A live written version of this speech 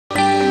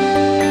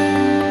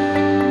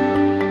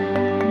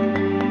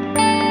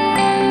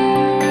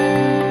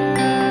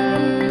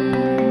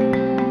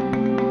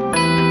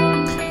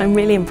I'm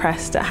really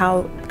impressed at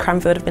how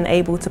Cranfield have been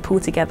able to pull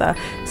together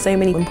so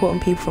many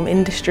important people from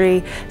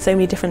industry, so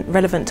many different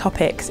relevant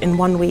topics in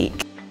 1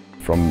 week.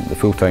 From the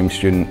full-time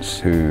students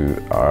who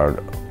are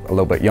a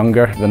little bit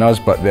younger than us,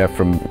 but they're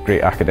from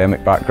great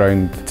academic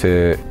background,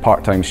 to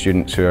part-time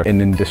students who are in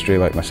industry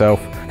like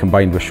myself,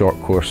 combined with short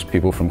course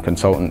people from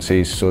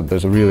consultancies. So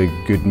there's a really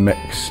good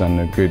mix and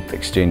a good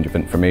exchange of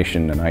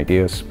information and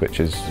ideas, which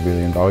is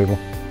really invaluable.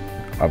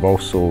 I've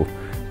also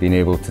been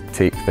able to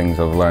take things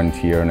I've learned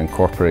here and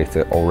incorporate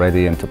it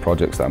already into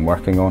projects that I'm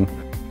working on.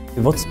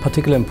 What's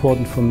particularly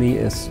important for me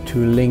is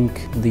to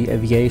link the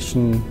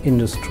aviation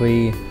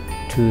industry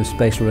to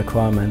spatial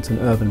requirements and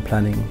urban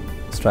planning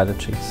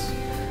strategies.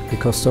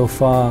 Because so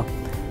far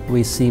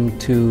we seem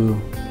to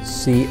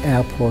see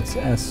airports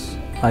as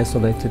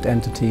isolated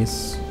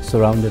entities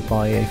surrounded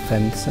by a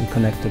fence and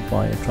connected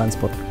by a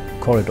transport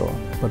corridor.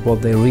 But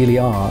what they really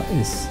are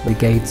is the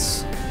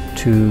gates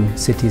to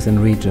cities and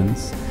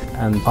regions.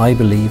 And I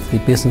believe the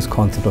business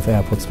concept of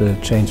airports will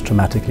change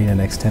dramatically in the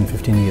next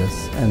 10-15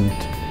 years. And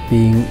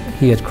being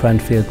here at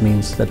Cranfield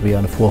means that we are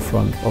on the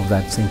forefront of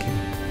that thinking.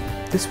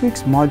 This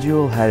week's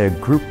module had a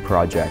group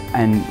project,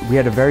 and we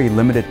had a very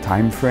limited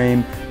time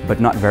frame, but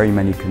not very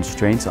many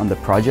constraints on the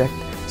project.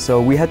 So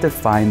we had to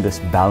find this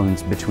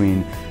balance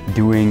between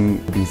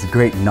doing these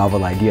great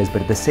novel ideas,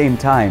 but at the same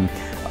time,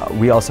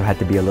 we also had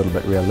to be a little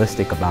bit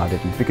realistic about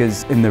it.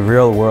 Because in the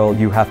real world,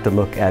 you have to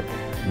look at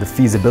the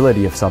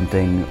feasibility of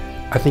something.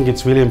 I think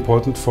it's really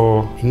important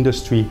for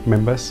industry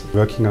members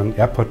working on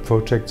airport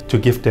projects to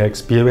give their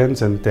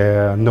experience and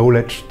their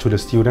knowledge to the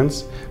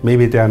students.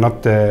 Maybe they are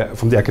not,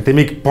 from the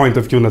academic point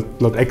of view,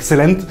 not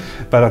excellent,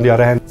 but on the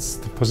other hand, it's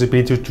the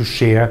possibility to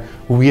share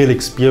real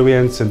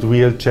experience and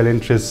real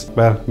challenges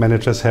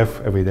managers have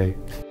every day.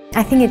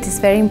 I think it is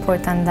very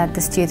important that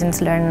the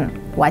students learn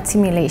what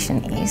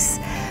simulation is,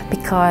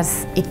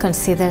 because it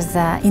considers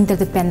the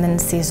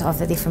interdependencies of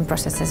the different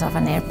processes of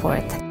an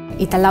airport.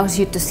 It allows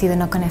you to see the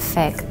knock-on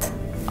effect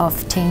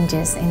of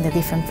changes in the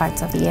different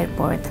parts of the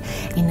airport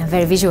in a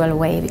very visual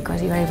way,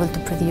 because you are able to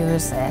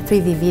produce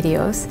 3D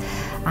videos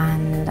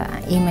and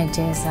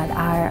images that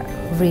are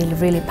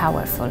really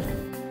powerful.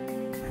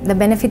 The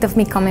benefit of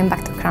me coming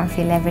back to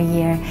Cranfield every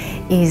year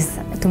is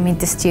to meet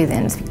the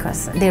students,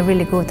 because they're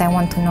really good. I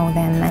want to know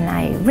them, and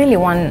I really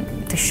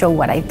want to show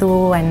what I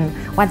do and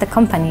what the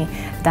company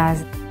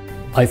does.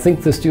 I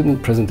think the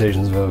student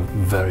presentations were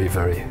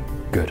very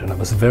good, and I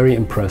was very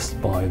impressed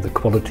by the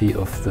quality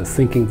of the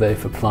thinking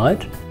they've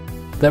applied.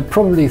 There are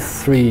probably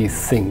 3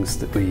 things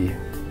that we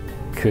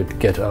could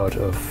get out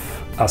of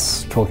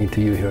us talking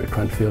to you here at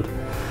Cranfield.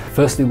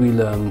 Firstly, we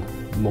learn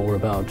more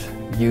about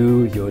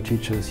you, your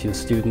teachers, your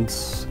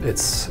students.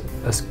 It's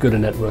as good a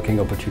networking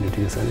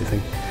opportunity as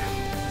anything.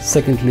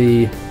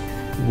 Secondly,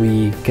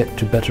 we get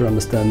to better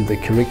understand the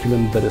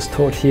curriculum that is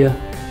taught here,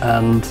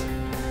 and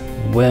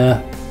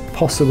where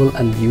possible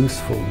and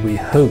useful, we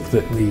hope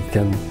that we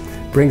can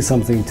bring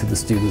something to the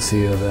students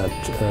here that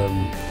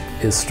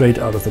is straight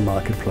out of the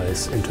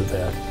marketplace into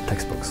their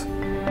textbooks.